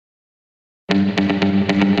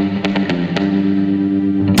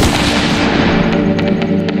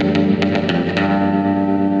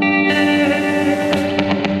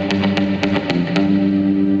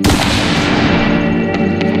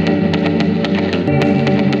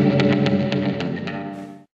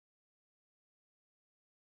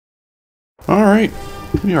Alright,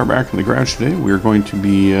 we are back in the garage today. We're going to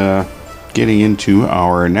be getting into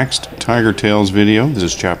our next Tiger Tales video. This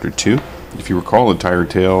is chapter 2. If you recall, the Tiger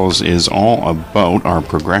Tales is all about our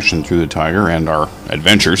progression through the Tiger and our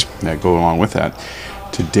adventures that go along with that.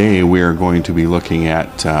 Today we are going to be looking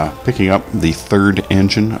at picking up the third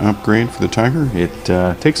engine upgrade for the Tiger.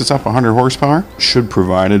 It takes us up 100 horsepower. Should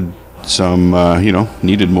provide some,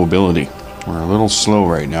 needed mobility. We're a little slow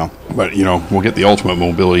right now, but we'll get the ultimate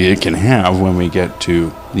mobility it can have when we get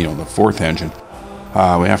to the fourth engine.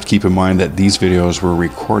 We have to keep in mind that these videos were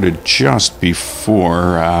recorded just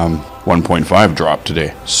before 1.5 dropped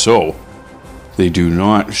today, so they do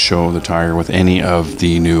not show the Tiger with any of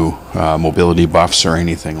the new mobility buffs or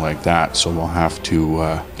anything like that. So we'll have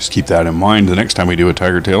to just keep that in mind. The next time we do a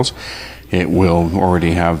Tiger Tales, it will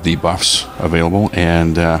already have the buffs available,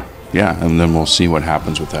 and and then we'll see what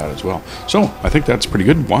happens with that as well. So I think that's pretty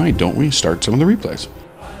good. Why don't we start some of the replays?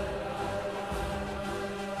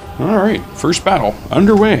 Alright, first battle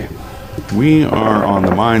underway. We are on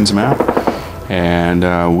the mines map,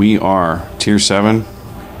 and we are tier 7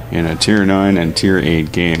 in a tier 9 and tier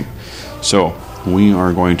 8 game. So we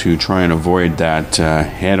are going to try and avoid that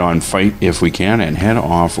head-on fight if we can, and head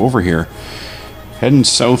off over here. Heading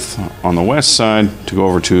south on the west side to go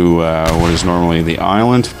over to what is normally the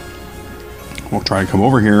island. We'll try to come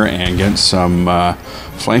over here and get some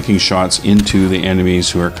flanking shots into the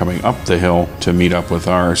enemies who are coming up the hill to meet up with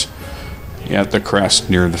ours at the crest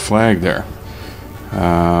near the flag there.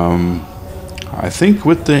 I think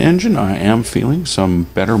with the engine I am feeling some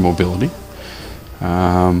better mobility,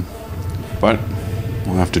 but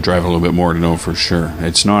we'll have to drive a little bit more to know for sure.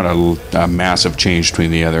 It's not a massive change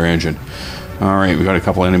between the other engine. Alright, we got a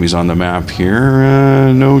couple enemies on the map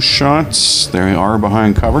here. No shots. They are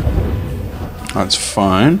behind cover. That's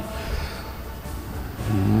fine.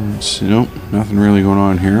 Nope, nothing really going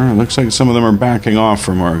on here. It looks like some of them are backing off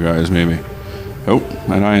from our guys, maybe. Oh,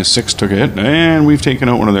 that IS-6 took a hit, and we've taken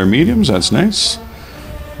out one of their mediums. That's nice.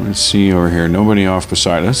 Let's see over here. Nobody off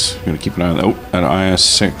beside us. Gonna keep an eye on that. Oh, that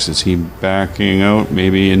IS-6. Is he backing out?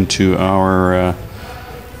 Maybe into our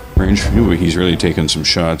range? Ooh, he's really taking some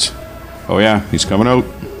shots. Oh yeah, he's coming out.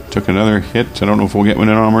 Took another hit. I don't know if we'll get one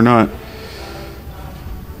in on him or not.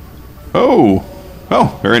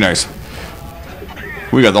 Oh, very nice.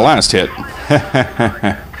 We got the last hit.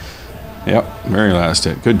 Yep, very last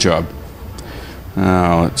hit. Good job.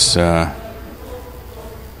 Now let's,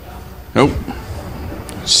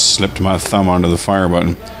 slipped my thumb onto the fire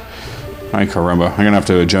button. Ay caramba, I'm gonna have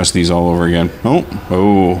to adjust these all over again. Oh,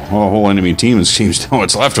 a whole enemy team seems to know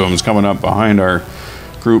what's left of them is coming up behind our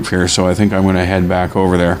group here, so I think I'm gonna head back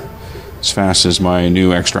over there as fast as my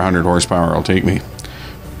new extra 100 horsepower will take me.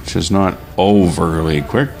 Which is not overly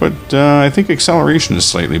quick, but I think acceleration is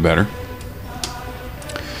slightly better.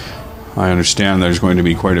 I understand there's going to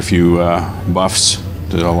be quite a few buffs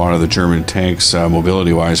to a lot of the German tanks,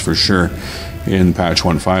 mobility-wise for sure, in patch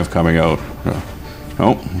 1.5 coming out.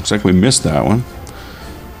 Looks like we missed that one.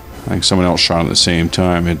 I think someone else shot at the same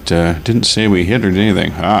time. It didn't say we hit or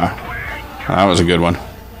anything. That was a good one.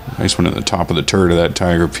 Nice one at the top of the turret of that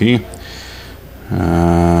Tiger P.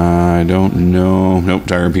 I don't know. Nope,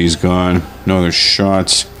 Tiger P's gone. No other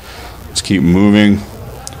shots. Let's keep moving.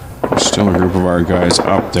 There's still a group of our guys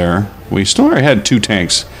up there. We still had 2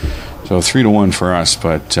 tanks, so 3-1 for us,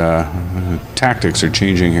 but tactics are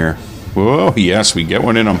changing here. Whoa, yes, we get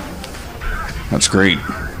one in them. That's great.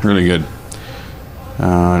 Really good.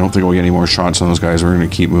 I don't think we'll get any more shots on those guys. We're going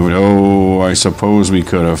to keep moving. Oh, I suppose we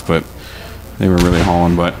could have, but they were really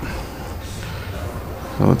hauling butt.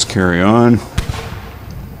 So let's carry on.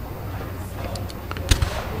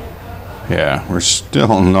 Yeah, we're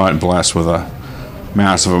still not blessed with a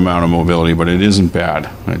massive amount of mobility, but it isn't bad.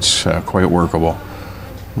 It's quite workable.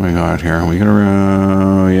 What we got here? We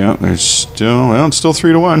got yeah, there's still, well, it's still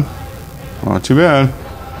 3-1. Not too bad.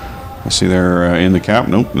 I see they're in the cap.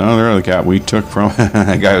 Nope, no, they're out of the cap. We took from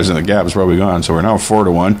that guy who was in the cap is probably gone, so we're now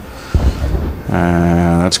 4-1.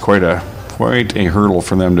 That's quite a hurdle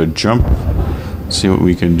for them to jump. Let's see what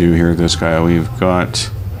we can do here with this guy. We've got.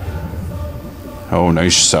 Oh,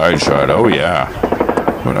 nice side shot. Oh, yeah.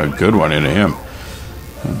 What a good one into him.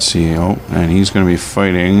 Let's see. Oh, and he's going to be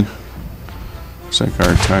fighting. Looks like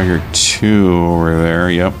our Tiger 2 over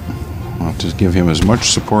there. Yep. We'll have to give him as much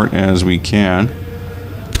support as we can.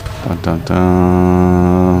 Dun, dun,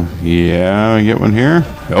 dun. Yeah, we get one here.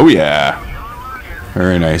 Oh, yeah.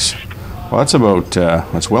 Very nice. Well, that's about,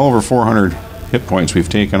 that's well over 400 hit points we've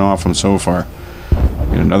taken off him so far.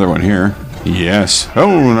 Get another one here. Yes.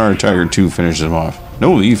 Oh, and our Tiger 2 finishes him off.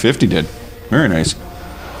 No, the E50 did. Very nice.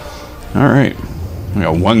 Alright. We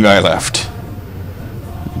got one guy left.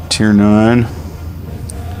 tier 9.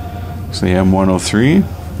 It's the M103.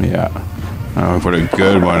 Yeah. We put a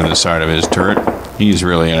good one on the side of his turret. He's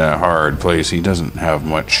really in a hard place. He doesn't have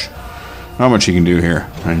much. Not much he can do here.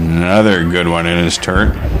 Another good one in his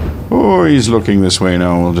turret. Oh, he's looking this way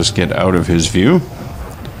now. We'll just get out of his view.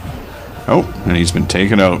 Oh, and he's been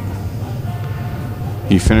taken out.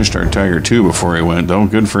 He finished our Tiger 2 before he went, though.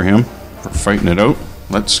 Good for him for fighting it out.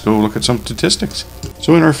 Let's go look at some statistics.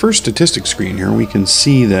 So in our first statistics screen here, we can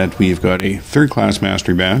see that we've got a 3rd class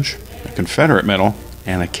mastery badge, a Confederate medal,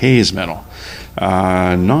 and a K's medal.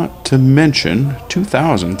 Not to mention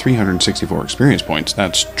 2,364 experience points.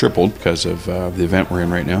 That's tripled because of the event we're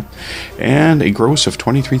in right now. And a gross of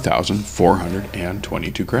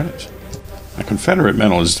 23,422 credits. A Confederate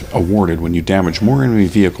medal is awarded when you damage more enemy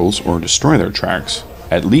vehicles or destroy their tracks,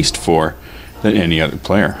 at least 4, than any other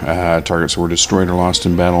player. Targets that were destroyed or lost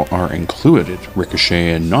in battle are included.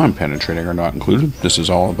 Ricochet and non-penetrating are not included. This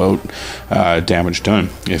is all about damage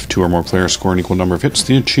done. If 2 or more players score an equal number of hits,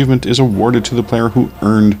 the achievement is awarded to the player who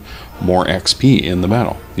earned more XP in the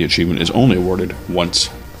battle. The achievement is only awarded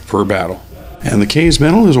once per battle. And the K's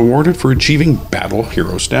medal is awarded for achieving battle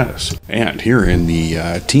hero status. And here in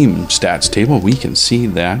the team stats table, we can see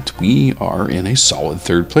that we are in a solid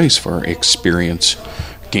 3rd place for experience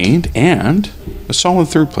gained and a solid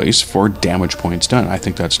 3rd place for damage points done. I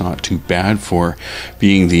think that's not too bad for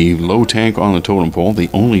being the low tank on the totem pole, the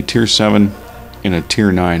only tier 7 in a tier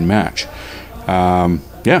 9 match.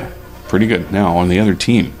 Yeah, pretty good. Now on the other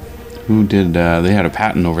team, who did they had a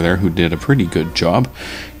Patton over there who did a pretty good job.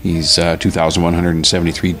 He's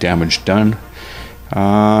 2,173 damage done.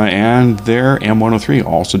 And their M103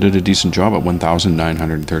 also did a decent job at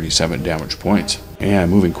 1,937 damage points.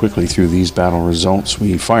 And moving quickly through these battle results,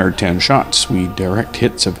 we fired 10 shots. We direct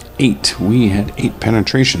hits of 8. We had 8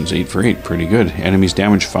 penetrations, 8 for 8, pretty good. Enemies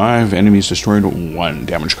damaged 5, enemies destroyed 1.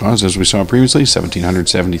 Damage caused, as we saw previously,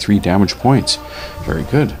 1,773 damage points. Very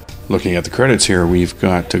good. Looking at the credits here, we've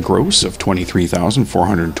got a gross of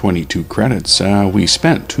 23,422 credits. We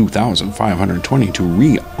spent 2,520 to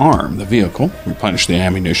rearm the vehicle, replenish the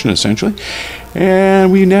ammunition essentially,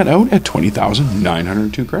 and we net out at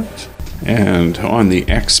 20,902 credits. And on the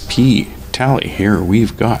XP tally here,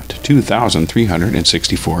 we've got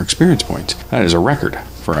 2,364 experience points. That is a record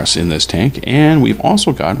for us in this tank, and we've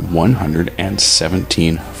also got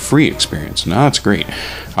 117 free experience. Now that's great.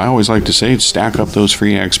 I always like to say stack up those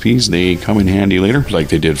free XPs. They come in handy later, like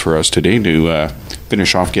they did for us today, to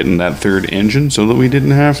finish off getting that 3rd engine so that we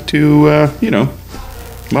didn't have to,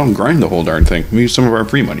 grind the whole darn thing. We use some of our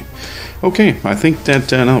free money. Okay, I think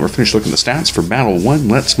that now that we're finished looking at the stats for Battle 1,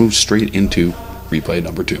 let's move straight into replay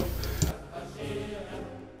number 2.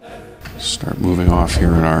 Start moving off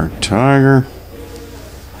here in our Tiger.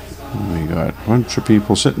 We got a bunch of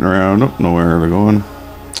people sitting around. Don't know where they're going.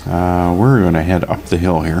 We're going to head up the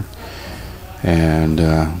hill here. And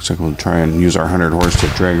looks like we'll try and use our 100 horse to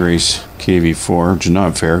drag race KV4, which is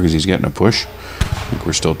not fair because he's getting a push. I think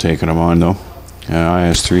we're still taking him on though.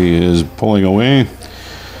 IS3 is pulling away.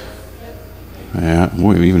 Yeah,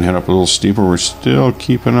 we even head up a little steeper. We're still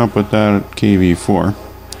keeping up with that KV4.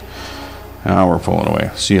 Now we're pulling away.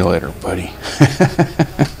 See you later, buddy.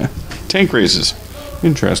 Tank races.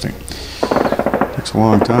 Interesting. Takes a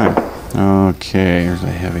long time. Okay, here's a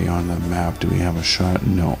heavy on the map. Do we have a shot?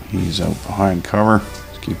 No, he's out behind cover.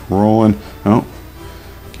 Let's keep rolling. Oh,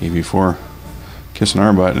 KV4 kissing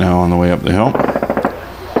our butt now on the way up the hill.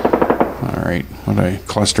 Alright, what a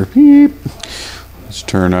cluster. Beep. Let's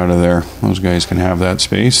turn out of there. Those guys can have that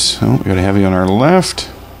space. Oh, we got a heavy on our left.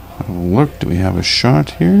 Look, do we have a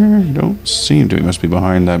shot here? Don't seem to. We must be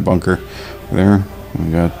behind that bunker there.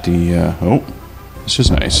 We got the oh, this is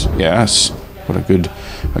nice. Yes, what a good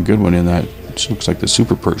one in that. It looks like the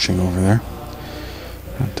super pershing over there.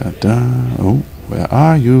 Da, da, da. Oh, where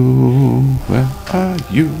are you? Where are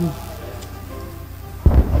you?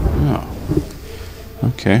 Oh,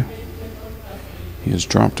 okay. He has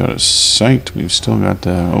dropped out of sight. We've still got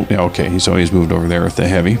the. Oh, yeah, okay. He's always moved over there with the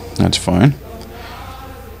heavy. That's fine.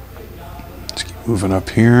 Let's keep moving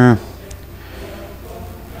up here.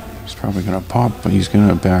 He's probably going to pop, but he's going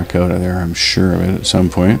to back out of there, I'm sure of it at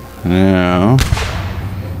some point. Now.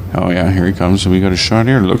 Oh, yeah, here he comes. So we got a shot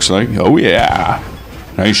here, looks like. Oh, yeah.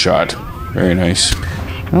 Nice shot. Very nice.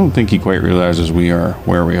 I don't think he quite realizes we are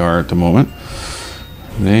where we are at the moment.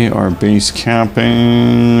 They are base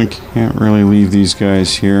camping. Can't really leave these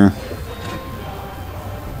guys here.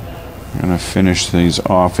 I'm gonna finish these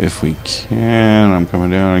off if we can. I'm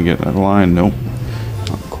coming down and get that line. Nope,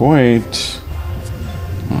 not quite.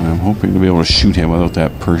 I'm hoping to be able to shoot him without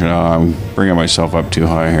that person. I'm bringing myself up too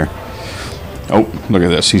high here. Oh, look at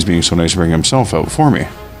this. He's being so nice to bring himself out for me.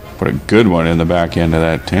 Put a good one in the back end of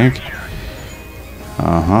that tank.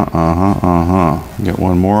 Get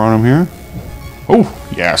one more on him here. Oh,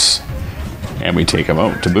 yes. And we take him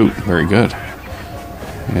out to boot. Very good.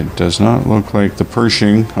 It does not look like the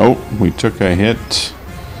Pershing. Oh, we took a hit.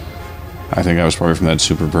 I think that was probably from that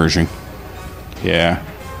super Pershing. Yeah,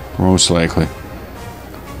 most likely.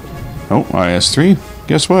 Oh, IS-3.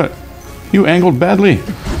 Guess what? You angled badly.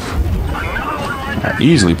 I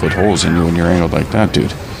easily put holes in you when you're angled like that,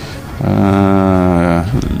 dude.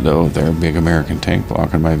 Hello there, big American tank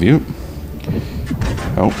blocking my view.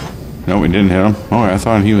 Oh, no, we didn't hit him. Oh, I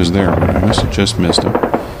thought he was there, but I must have just missed him.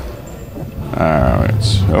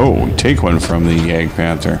 Alright, oh, we take one from the Yag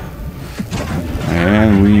Panther.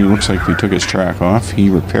 And looks like we took his track off. He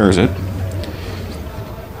repairs it.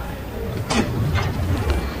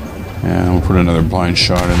 And we'll put another blind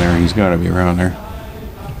shot in there. He's got to be around there.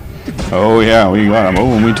 Oh, yeah, we got him.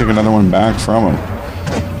 Oh, and we took another one back from him.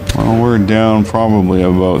 Well, we're down probably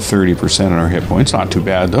about 30% on our hit points. Not too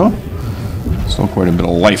bad, though. Still quite a bit of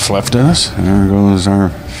life left in us. There goes our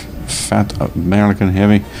fat American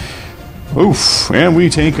heavy. Oof, and we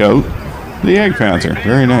take out the Yag Panther.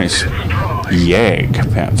 Very nice. Yag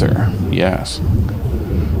Panther, yes.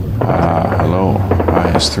 Hello,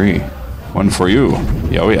 IS-3. One for you.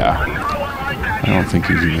 Oh, yeah. I don't think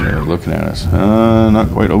he's even there looking at us. Not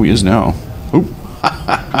quite. Oh, he is now. Oop.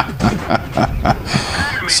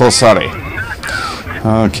 So sorry.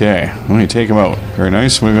 Okay, let me take him out. Very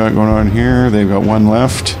nice. What we got going on here? They've got one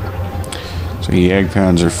left. So Yag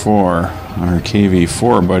Panzer 4. Our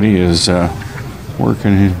KV-4 buddy is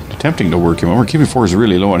attempting to work him over. KV-4 is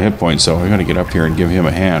really low on hit points, so I got to get up here and give him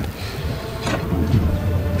a hand.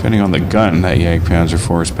 Depending on the gun that Yag Panzer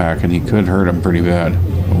 4 is packing, he could hurt him pretty bad.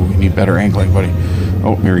 Oh, we need better angling, buddy.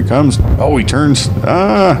 Oh, here he comes. Oh, he turns.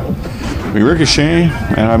 We ricochet,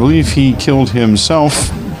 and I believe he killed himself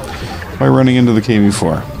by running into the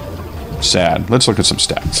KV-4. Sad. Let's look at some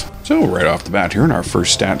stats. So, right off the bat here in our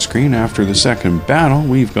first stat screen after the second battle,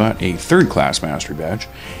 we've got a third class mastery badge,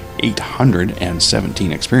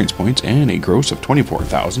 817 experience points, and a gross of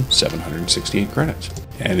 24,768 credits.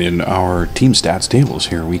 And in our team stats tables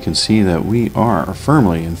here, we can see that we are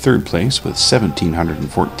firmly in third place with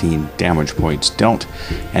 1,714 damage points dealt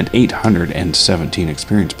and 817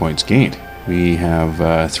 experience points gained. We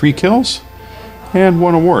have 3 kills and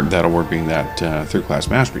 1 award, that award being that third class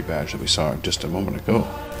mastery badge that we saw just a moment ago.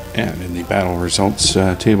 And in the battle results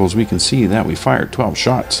tables, we can see that we fired 12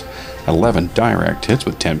 shots, 11 direct hits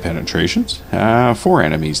with 10 penetrations, 4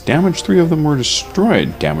 enemies damaged, 3 of them were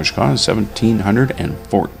destroyed. Damage caused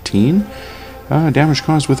 1,714. Damage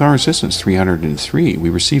caused with our assistance 303. We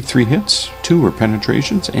received 3 hits, 2 were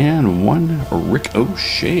penetrations, and 1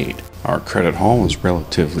 ricochet. Our credit haul was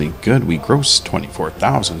relatively good. We grossed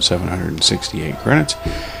 24,768 credits.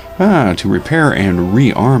 To repair and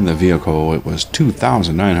rearm the vehicle, it was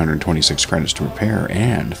 2,926 credits to repair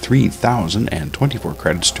and 3,024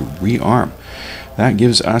 credits to rearm. That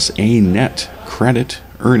gives us a net credit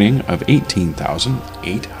earning of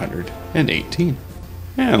 18,818.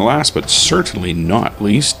 And last but certainly not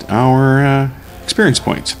least, our experience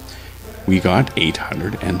points. We got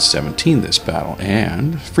 817 this battle,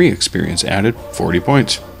 and free experience added 40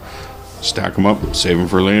 points. Stack them up, save them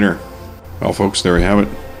for later. Well, folks, there we have it.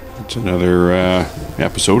 It's another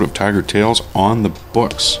episode of Tiger Tales on the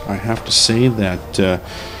books. I have to say that the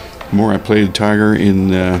more I play the Tiger in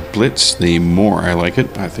BLITZ, the more I like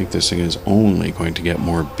it. I think this thing is only going to get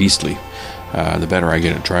more beastly. The better I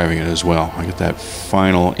get at driving it as well. I get that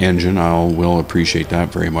final engine. I will appreciate that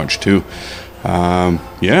very much too.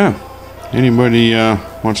 Yeah, anybody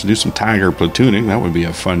wants to do some Tiger platooning, that would be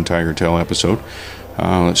a fun Tiger Tail episode.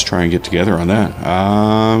 Let's try and get together on that.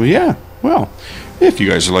 Yeah, well, if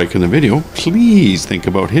you guys are liking the video, please think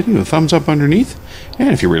about hitting the thumbs up underneath. And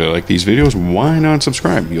if you really like these videos, why not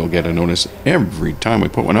subscribe? You'll get a notice every time we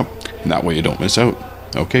put one up, and that way you don't miss out.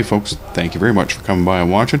 Okay, folks, thank you very much for coming by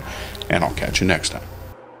and watching, and I'll catch you next time.